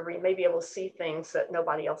acute observer, you may be able to see things that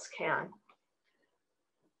nobody else can.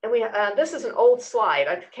 And this is an old slide.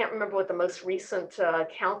 I can't remember what the most recent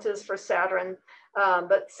count is for Saturn,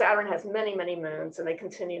 but Saturn has many, many moons, and they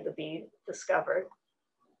continue to be discovered.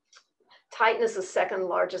 Titan is the second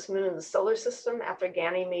largest moon in the solar system after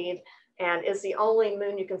Ganymede, and is the only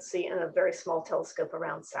moon you can see in a very small telescope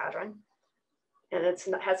around Saturn. And it's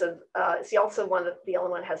also the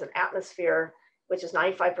only one that has an atmosphere, which is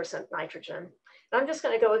 95% nitrogen. And I'm just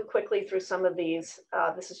going to go quickly through some of these.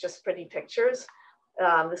 This is just pretty pictures.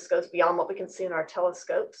 This goes beyond what we can see in our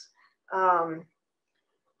telescopes.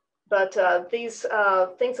 But these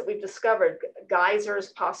things that we've discovered, geysers,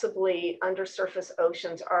 possibly undersurface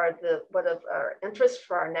oceans, are what of our interest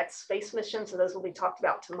for our next space missions, and those will be talked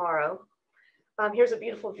about tomorrow. Here's a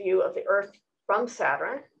beautiful view of the Earth from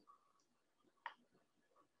Saturn.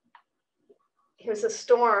 Here's a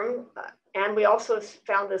storm, and we also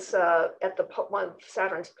found this at one of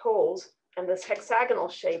Saturn's poles, and this hexagonal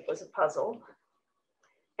shape was a puzzle.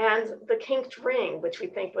 And the kinked ring, which we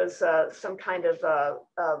think was some kind of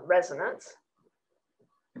resonance.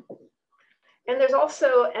 And there's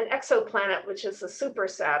also an exoplanet, which is a super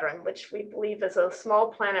Saturn, which we believe is a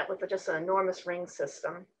small planet with just an enormous ring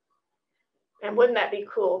system. And wouldn't that be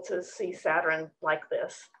cool to see Saturn like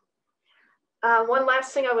this? One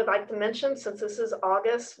last thing I would like to mention, since this is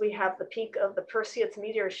August, we have the peak of the Perseids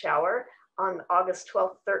meteor shower on August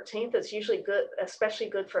 12th, 13th. It's usually good, especially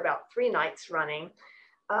good for about 3 nights running.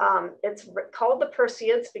 It's called the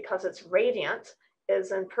Perseids because its radiant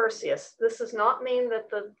is in Perseus. This does not mean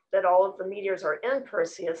that all of the meteors are in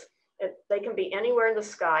Perseus. They can be anywhere in the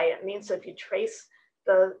sky. It means that if you trace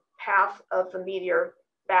the path of the meteor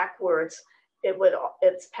backwards,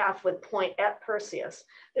 its path would point at Perseus.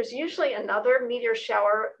 There's usually another meteor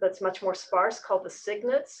shower that's much more sparse called the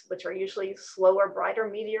cygnets, which are usually slower, brighter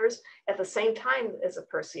meteors at the same time as the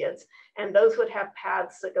Perseids. And those would have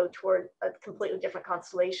paths that go toward a completely different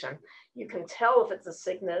constellation. You can tell if it's a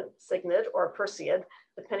cygnet or a Perseid,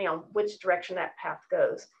 depending on which direction that path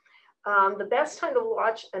goes. The best time to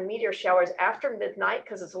watch a meteor shower is after midnight,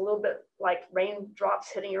 because it's a little bit like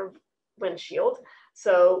raindrops hitting your windshield.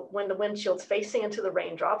 So when the windshield's facing into the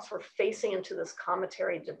raindrops, we're facing into this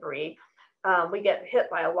cometary debris. We get hit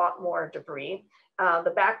by a lot more debris.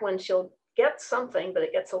 The back windshield gets something, but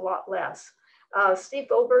it gets a lot less. Steve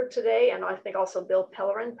Goldberg today, and I think also Bill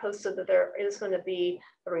Pellerin, posted that there is going to be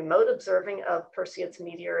a remote observing of Perseid's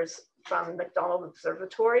meteors from McDonald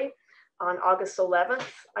Observatory on August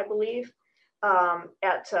 11th, I believe,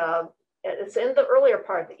 it's in the earlier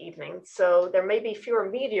part of the evening, so there may be fewer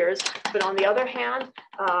meteors, but on the other hand,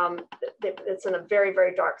 it's in a very,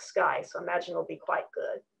 very dark sky, so I imagine it'll be quite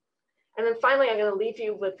good. And then finally, I'm going to leave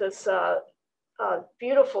you with this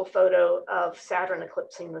beautiful photo of Saturn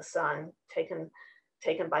eclipsing the sun, taken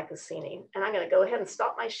by Cassini. And I'm going to go ahead and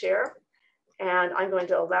stop my share, and I'm going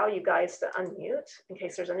to allow you guys to unmute in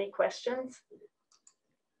case there's any questions.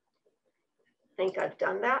 I think I've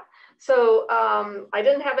done that. So I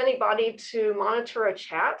didn't have anybody to monitor a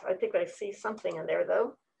chat. I think I see something in there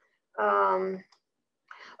though.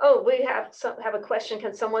 Oh, we have a question.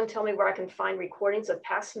 Can someone tell me where I can find recordings of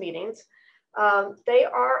past meetings? They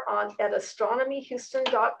are at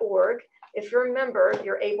astronomyhouston.org. If you're a member,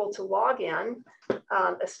 you're able to log in,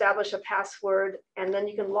 establish a password, and then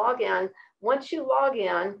you can log in. Once you log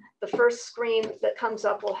in, the first screen that comes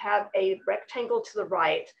up will have a rectangle to the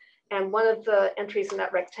right. And one of the entries in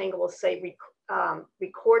that rectangle will say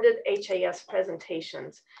recorded HAS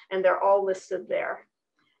presentations, and they're all listed there.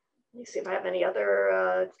 Let me see if I have any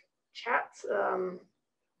other chats.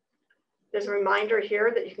 There's a reminder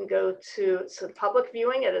here that you can go to public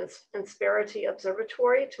viewing at Insperity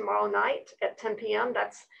Observatory tomorrow night at 10 p.m.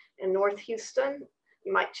 That's in North Houston.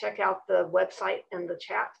 You might check out the website in the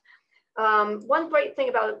chat. One great thing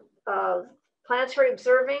about planetary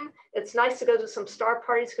observing, it's nice to go to some star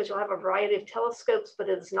parties because you'll have a variety of telescopes, but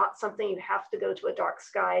it's not something you have to go to a dark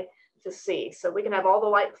sky to see. So we can have all the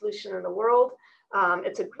light pollution in the world.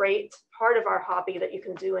 It's a great part of our hobby that you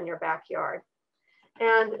can do in your backyard.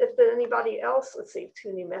 And if there's anybody else, let's see,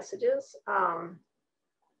 2 new messages. Oh,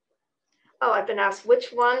 I've been asked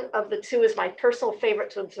which one of the 2 is my personal favorite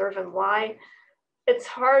to observe and why. It's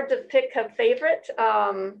hard to pick a favorite.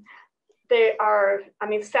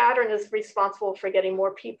 Saturn is responsible for getting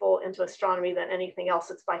more people into astronomy than anything else.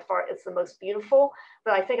 It's by far, it's the most beautiful,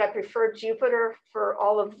 but I think I prefer Jupiter for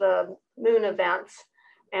all of the moon events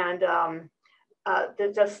and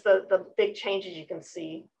just the big changes you can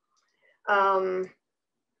see.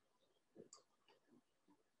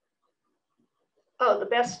 Oh, the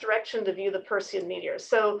best direction to view the Perseid meteors.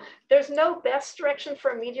 So there's no best direction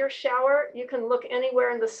for a meteor shower. You can look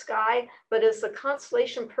anywhere in the sky, but as the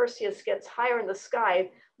constellation Perseus gets higher in the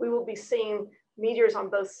sky, we will be seeing meteors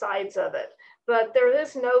on both sides of it. But there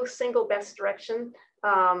is no single best direction.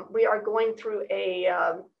 We are going through a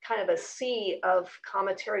kind of a sea of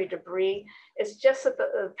cometary debris. It's just that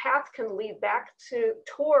the path can lead back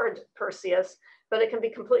toward Perseus, but it can be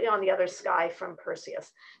completely on the other sky from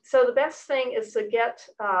Perseus. So the best thing is to get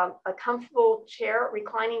a comfortable chair,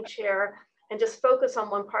 reclining chair, and just focus on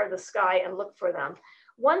one part of the sky and look for them.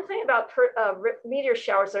 One thing about meteor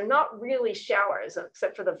showers, they're not really showers,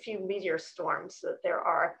 except for the few meteor storms that there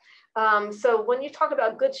are. So when you talk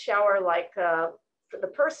about good shower, like for the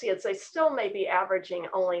Perseids, they still may be averaging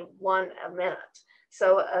only 1 a minute.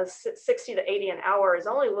 So 60 to 80 an hour is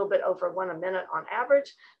only a little bit over 1 a minute on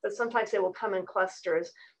average, but sometimes they will come in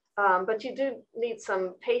clusters. But you do need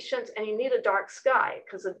some patience and you need a dark sky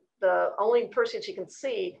because the only Perseids you can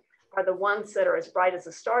see are the ones that are as bright as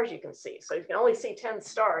the stars you can see. So if you can only see 10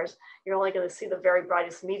 stars, you're only going to see the very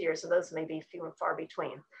brightest meteors, and those may be few and far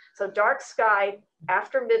between. So dark sky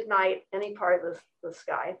after midnight, any part of the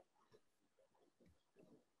sky.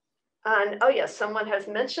 And oh yes, someone has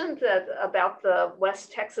mentioned that about the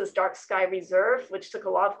West Texas Dark Sky Reserve, which took a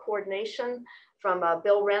lot of coordination from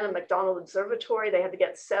Bill Wren and McDonald Observatory. They had to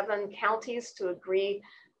get 7 counties to agree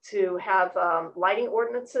to have lighting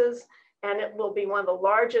ordinances, and it will be one of the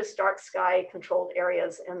largest dark sky controlled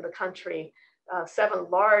areas in the country. 7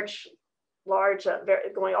 large,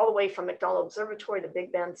 going all the way from McDonald Observatory to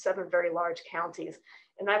Big Bend, 7 very large counties.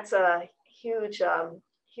 And that's a huge,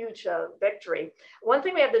 huge victory. One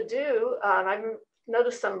thing we had to do, I've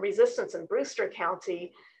noticed some resistance in Brewster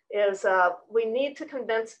County, is we need to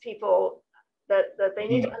convince people that they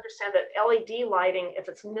need to understand that LED lighting, if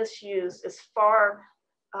it's misused, is far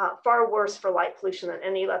worse for light pollution than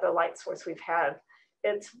any other light source we've had.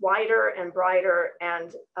 It's wider and brighter,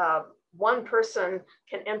 and one person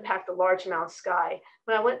can impact a large amount of sky.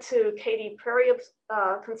 When I went to Katy Prairie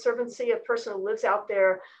Conservancy, a person who lives out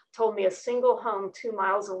there told me a single home 2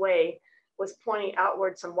 miles away was pointing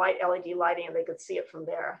outward some white LED lighting, and they could see it from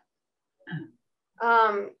there.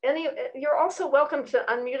 You're also welcome to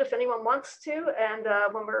unmute if anyone wants to, and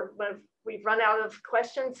when we've run out of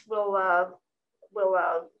questions, we'll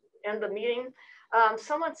end the meeting.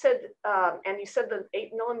 Someone said, and you said the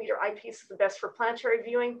 8mm eyepiece is the best for planetary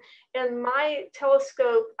viewing. In my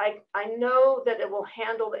telescope, I know that it will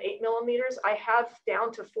handle the 8mm. I have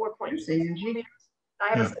down to 4.6 millimeters.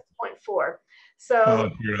 I have a 6.4.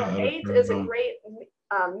 So the 8 is a great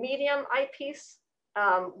medium eyepiece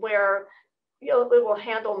where it will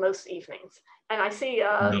handle most evenings. And I see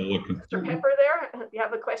Mr. Pepper there. You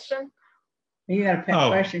have a question? You got a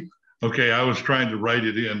question. Okay, I was trying to write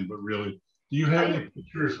it in, but really, do you have any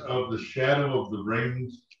pictures of the shadow of the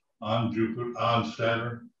rings on Jupiter, on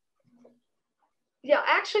Saturn? Yeah,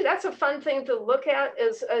 actually, that's a fun thing to look at.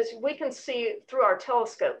 As we can see through our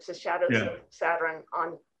telescopes, the shadows of Saturn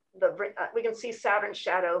on the we can see Saturn's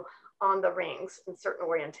shadow on the rings in certain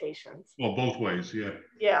orientations. Well, both ways, yeah.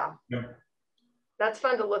 Yeah. That's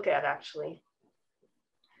fun to look at, actually.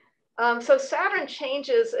 So Saturn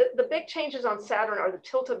changes, the big changes on Saturn are the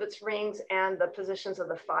tilt of its rings and the positions of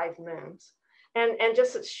the 5 moons, and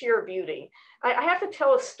just its sheer beauty. I have to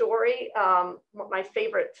tell a story. My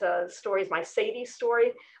favorite story is my Sadie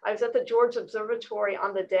story. I was at the George Observatory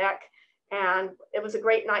on the deck, and it was a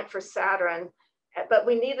great night for Saturn, but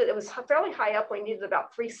it was fairly high up. We needed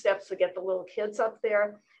about 3 steps to get the little kids up there.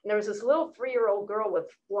 And there was this little 3-year-old girl with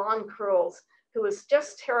blonde curls who was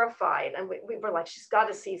just terrified. And we were like, she's got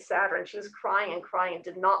to see Saturn. She was crying and crying and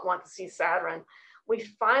did not want to see Saturn. We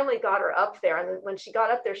finally got her up there. And when she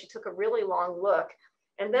got up there, she took a really long look.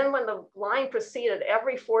 And then when the line proceeded,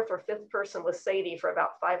 every 4th or 5th person was Sadie for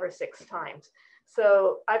about 5 or 6 times.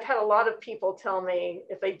 So I've had a lot of people tell me,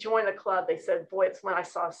 if they join the club, they said, boy, it's when I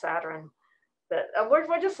saw Saturn. That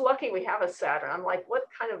we're just lucky we have a Saturn. I'm like, what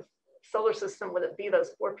kind of solar system would it be,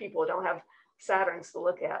 those poor people who don't have Saturns to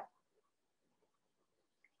look at?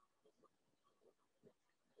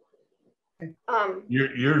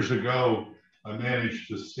 Years ago, I managed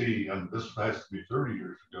to see, and this has to be 30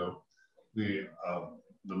 years ago, the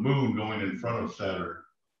moon going in front of Saturn.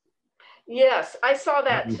 Yes, I saw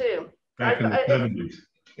that too. Back in the 70s.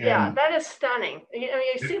 Yeah, that is stunning. You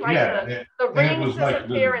see like the rings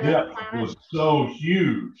disappear in the planet. It was so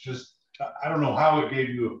huge. Just, I don't know how it gave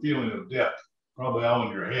you a feeling of depth. Probably all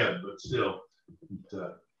in your head, but still,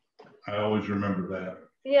 I always remember that.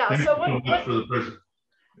 Yeah, Thank so you so much for the present.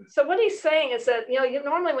 So what he's saying is that,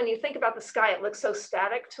 normally when you think about the sky, it looks so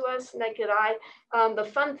static to us, naked eye. The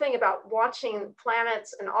fun thing about watching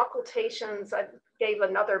planets and occultations, I gave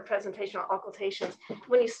another presentation on occultations.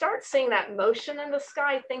 When you start seeing that motion in the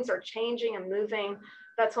sky, things are changing and moving.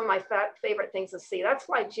 That's one of my favorite things to see. That's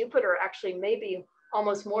why Jupiter actually may be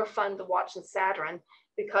almost more fun to watch than Saturn,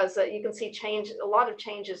 because you can see a lot of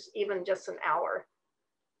changes even just an hour.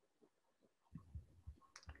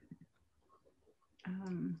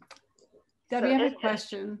 Debbie, I have a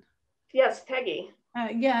question. Yes, Peggy.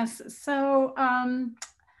 Yes, so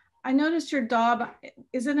I noticed your daub,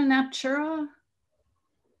 is it an Aptura?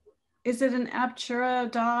 Is it an Aptura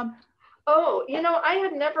daub? Oh, I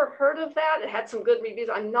had never heard of that. It had some good reviews.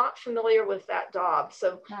 I'm not familiar with that daub.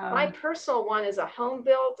 So my personal one is a home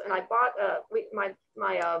built, and I bought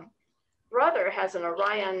my brother has an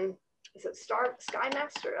Orion. Is it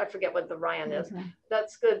Skymaster? I forget what the Orion is. Okay.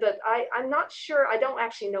 That's good. But I'm not sure. I don't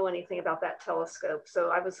actually know anything about that telescope.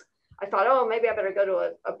 So I thought, oh, maybe I better go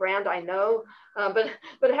to a brand I know. But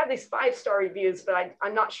it had these 5-star reviews, but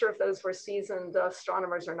I'm not sure if those were seasoned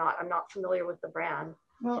astronomers or not. I'm not familiar with the brand.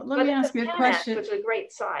 Well, let me ask you a question. Which is a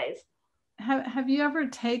great size. Have you ever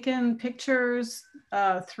taken pictures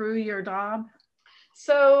through your daub?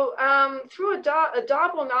 So through a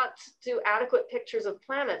daub will not do adequate pictures of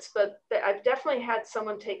planets, but I've definitely had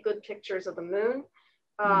someone take good pictures of the moon.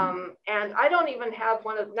 And I don't even have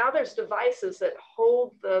now there's devices that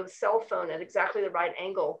hold the cell phone at exactly the right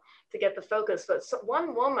angle to get the focus. But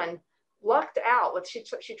one woman lucked out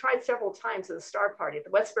she tried several times at the Star Party at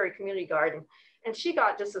the Westbury Community Garden, and she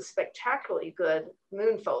got just a spectacularly good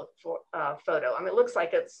moon photo. I mean, it looks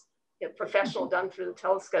like it's professional, done through the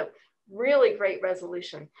telescope. Really great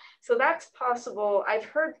resolution. So that's possible. I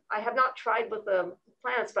have not tried with the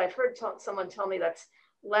planets, but I've heard someone tell me that's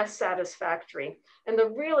less satisfactory. And the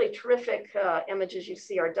really terrific images you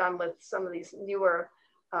see are done with some of these newer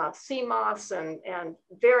CMOS and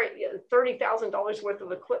very $30,000 worth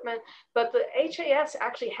of equipment. But the HAS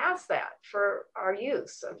actually has that for our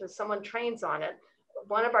use. If someone trains on it,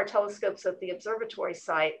 one of our telescopes at the observatory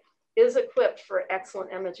site is equipped for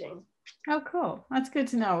excellent imaging. Oh, cool. That's good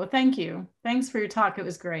to know. Well, thank you. Thanks for your talk. It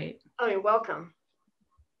was great. Oh, you're welcome.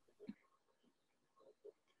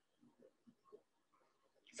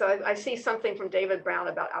 So I see something from David Brown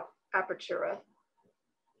about apertura.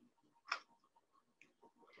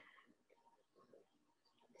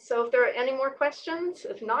 So if there are any more questions,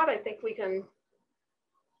 if not, I think we can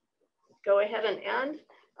go ahead and end.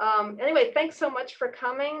 Anyway, thanks so much for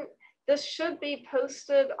coming. This should be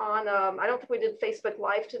posted on, I don't think we did Facebook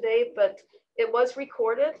Live today, but it was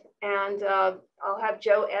recorded, and I'll have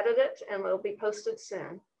Joe edit it and it'll be posted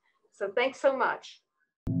soon. So thanks so much.